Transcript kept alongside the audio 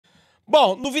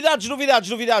Bom, novidades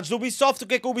da Ubisoft. O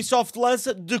que é que a Ubisoft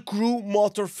lança? The CREW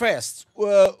MOTORFEST.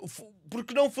 Por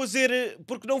que não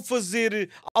fazer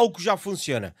algo que já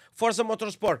funciona? Forza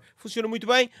Motorsport funciona muito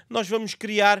bem, nós vamos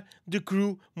criar The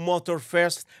CREW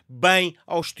MOTORFEST bem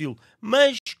ao estilo,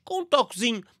 mas com um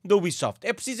toquezinho da Ubisoft.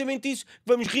 É precisamente isso que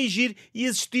vamos reagir e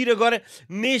assistir agora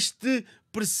neste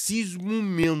preciso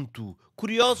momento.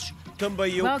 Curiosos?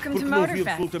 Também eu, porque não vi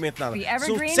absolutamente nada.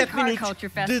 São 7 minutos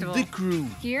de The CREW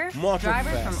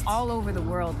MOTORFEST.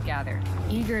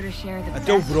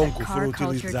 Até o Bronco foram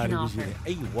utilizar, imagina.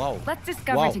 Ei, uau!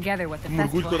 Uau! Que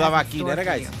mergulho que eu dava aqui, não era,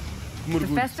 guys? The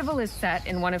festival is set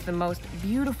in one of the most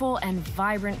beautiful and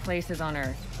vibrant places on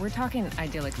Earth. We're talking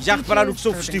idyllic. Já repararam que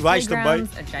são festivais também?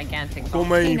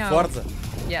 Como em Forza?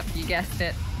 Yep, you guessed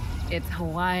it. It's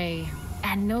Hawaii.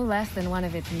 And no less than one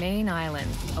of its main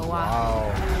islands, Oahu.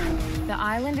 Wow. The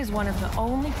island is one of the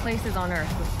only places on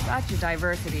Earth with such a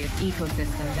diversity of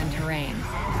ecosystems and terrains.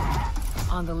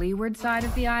 On the leeward side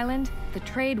of the island, the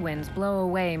trade winds blow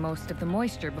away most of the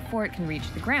moisture before it can reach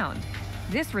the ground.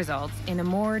 This results in a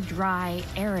more dry,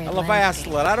 arid Ela vai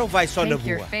acelerar ou vai só na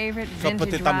boa? Só para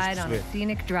tentarmos perceber.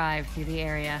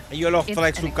 Aí olha o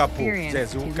reflexo do capô.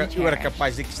 Eu era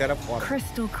capaz de dizer que isto era forte.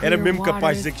 Era mesmo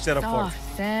capaz de dizer que isto era forte.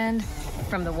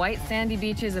 From the white sandy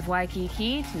beaches of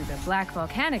Waikiki to the black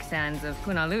volcanic sands of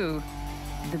Punalu,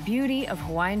 the beauty of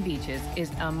Hawaiian beaches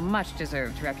is a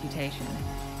much-deserved reputation.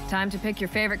 Time to pick your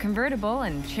favorite convertible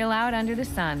and chill out under the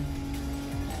sun.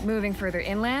 Moving further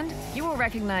inland, you will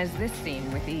recognize this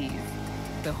scene with ease.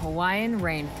 The Hawaiian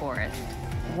rainforest,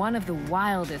 one of the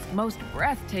wildest, most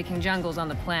breathtaking jungles on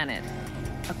the planet.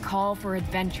 A call for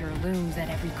adventure looms at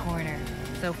every corner,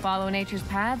 so follow nature's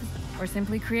paths or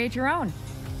simply create your own.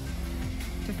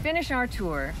 To finish our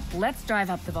tour, let's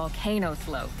drive up the volcano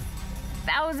slopes.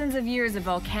 Thousands of years of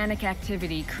volcanic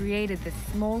activity created this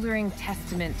smoldering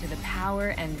testament to the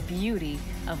power and beauty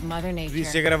of Mother Nature. Devia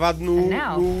ser gravado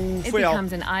no it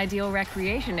becomes an ideal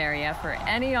recreation area for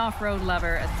any off-road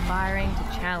lover aspiring to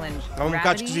challenge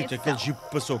bocado esquisito aquele jeep que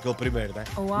passou, aquele primeiro, né?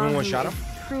 Não acharam?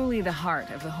 Truly the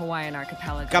heart of the Hawaiian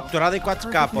archipelago. Capturada em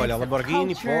 4K, olha,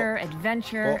 Lamborghini,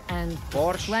 adventure and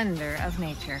Porsche, splendor of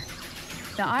nature.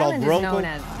 The island is known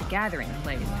as the gathering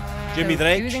place. Jimmy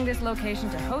Drake. Choosing this location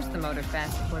to host the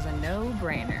Motorfest was a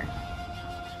no-brainer.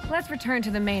 Let's return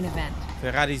to the main event.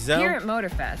 Ferrarizão. Here at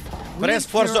Motorfest, parece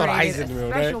Forza Horizon, meu,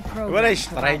 né? Agora é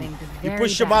estranho. E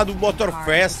depois chamado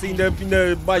Motorfest, ainda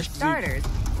mais esquisito. Starters,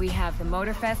 we have the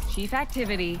Motorfest chief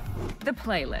activity, the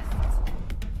playlists.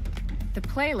 The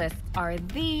playlists are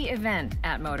the event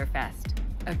at Motorfest.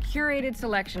 A curated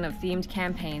selection of themed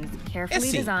campaigns carefully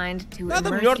designed to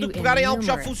nada melhor do que pegarem algo que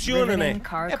já funciona, né?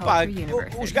 É pá,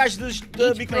 os gajos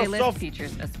da Microsoft,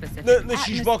 na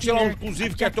Xbox, sei lá, um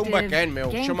exclusivo que é tão bacana,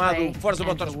 meu, chamado Forza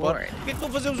Motorsport. Por que é que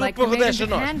não fazemos outro para desta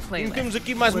nós? E metemos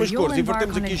aqui mais umas cores,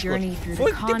 invertemos aqui as cores.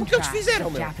 Foi o tempo que eles fizeram,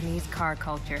 meu.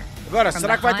 Agora,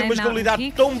 será que vai ter uma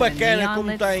jogabilidade tão bacana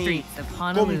como tem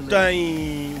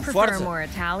Forza?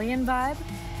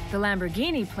 The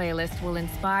Lamborghini playlist will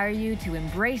inspire you to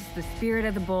embrace the spirit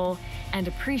of the bull and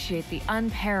appreciate the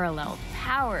unparalleled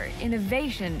power,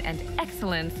 innovation, and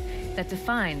excellence that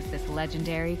defines this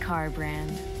legendary car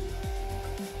brand.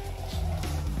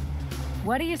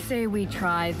 What do you say we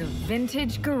try the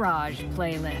Vintage Garage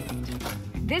playlist?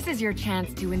 This is your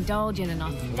chance to indulge in a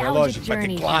nostalgic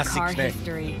journey in car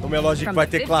history. From the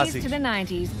 50s to the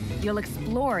 90s, you'll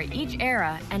explore each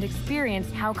era and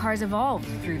experience how cars evolved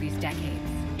through these decades.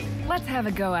 Let's have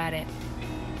a go at it.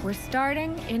 We're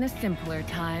starting in a simpler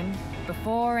time,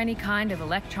 before any kind of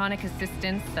electronic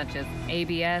assistance such as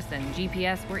ABS and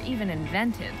GPS were even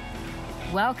invented.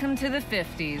 Welcome to the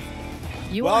 50s.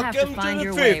 You will have to find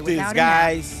your way without a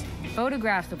map.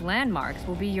 Photographs of landmarks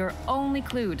will be your only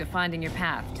clue to finding your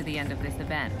path to the end of this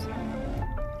event.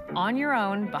 On your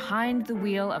own, behind the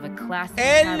wheel of a classic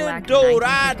Cadillac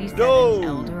 1957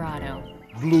 Eldorado.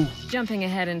 Blue. Jumping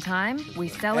ahead in time, we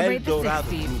celebrate the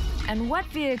 60s. And what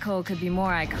vehicle could be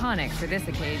more iconic for this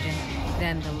occasion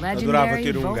than the legendary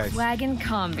Volkswagen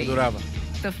Combi?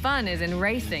 The fun is in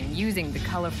racing using the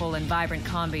colorful and vibrant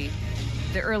Combi.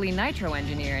 The early nitro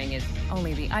engineering is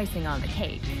only the icing on the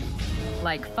cake.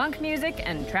 Like funk music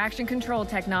and traction control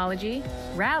technology,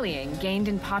 rallying gained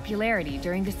in popularity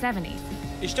during the 70s.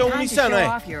 Isto é um Nissan, não é?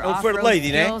 É um Fair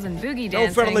Lady, né? É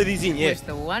um Fair Ladyzinho,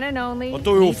 este. Ou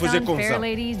estou eu a fazer confusão?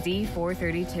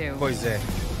 Pois é.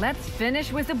 Let's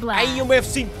finish with a blast. Aí, um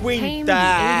F50! The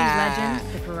 80s legend,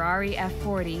 the Ferrari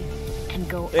F40, and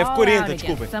go all out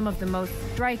against some of the most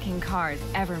striking cars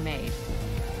ever made.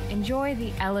 Enjoy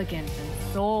the elegance and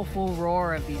soulful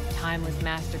roar of these timeless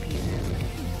masterpieces.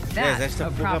 That's a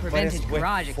proper vintage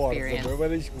garage experience.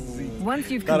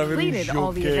 Once you've completed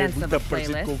all the events of the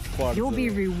playlist, you'll be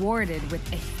rewarded with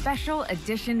a special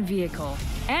edition vehicle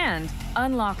and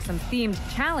unlock some themed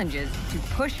challenges to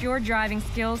push your driving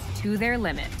skills to their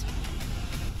limit.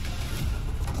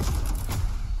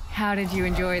 How did you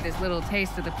enjoy this little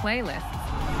taste of the playlist?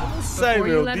 Before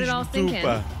you let it all sink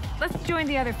in, let's join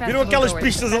the other festival aquelas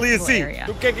pistas ali assim?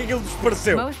 O que é que aquilo vos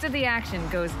pareceu? Most of the action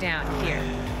goes down here.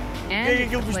 O que é que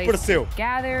aquilo vos pareceu?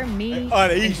 Gather, meet,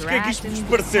 Olha, isto, o que é que isto vos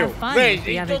pareceu?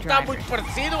 Veja, isto não está muito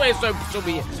parecido ou é só impressão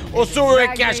minha? Ou sou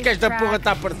eu que acho que esta porra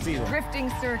está parecida? Drifting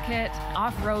circuit,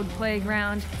 off-road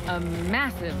playground, a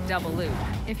massive double loop,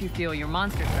 if you feel your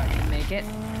monster truck can make it.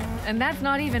 And that's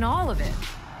not even all of it.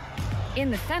 In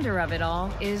the center of it all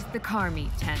is the car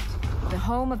meet tent, the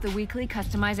home of the weekly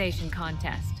customization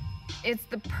contest. It's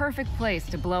the perfect place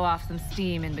to blow off some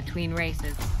steam in between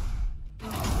races.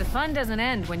 The fun doesn't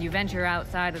end when you venture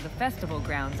outside of the festival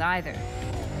grounds either.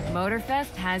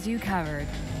 Motorfest has you covered.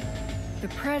 The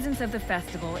presence of the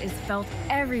festival is felt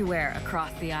everywhere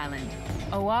across the island.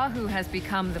 Oahu has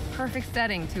become the perfect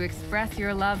setting to express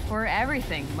your love for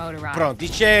everything motorized. Pronto,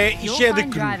 isto é da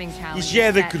CREW. Isto já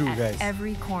é da CREW, guys.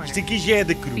 Isto aqui já é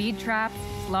da CREW. Speed traps,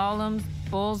 slaloms,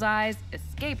 bullseyes,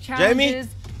 escape challenges,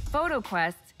 photo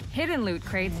quests, hidden loot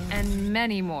crates, and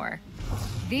many more.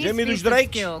 These feats of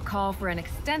skill call for an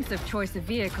extensive choice of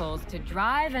vehicles to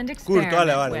drive and experiment with.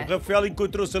 Olha, o Rafael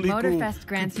encontrou-se ali com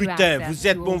o putain, vous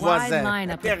êtes bon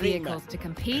voisin. Até rima.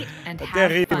 Até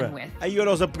rima. Aí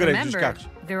olha os upgrades dos carros.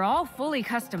 They're all fully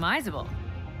customizable.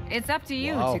 It's up to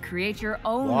you to create your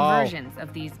own versions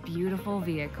of these beautiful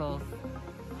vehicles.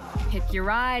 Pick your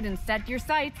ride and set your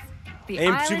sights. É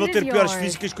impossível ter piores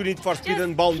físicas que o Need for Speed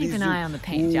Unbound diz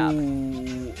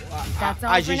That's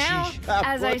all for now.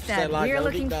 As I said, we're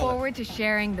looking forward to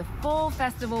sharing the full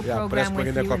festival program with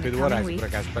you in the coming weeks.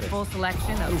 A full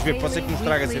selection of daily,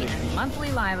 weekly, and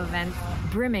monthly live events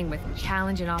brimming with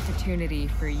challenge and opportunity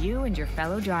for you and your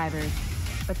fellow drivers.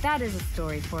 But that is a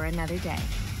story for another day.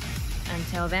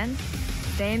 Until then,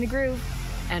 stay in the groove,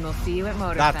 and we'll see you at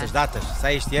Motorfest. Datas.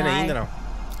 Sai este ano ainda não.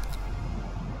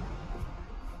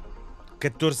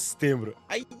 14 de setembro.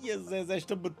 Ai,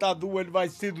 esta metade do ano vai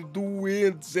ser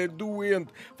doente, é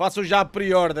doente. Façam já a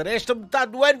pre-order. Esta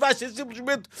metade do ano vai ser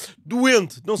simplesmente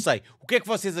doente. Não sei. O que é que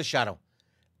vocês acharam?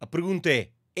 A pergunta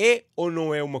é ou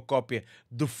não é uma cópia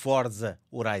de Forza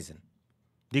Horizon?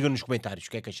 Digam nos comentários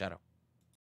o que é que acharam.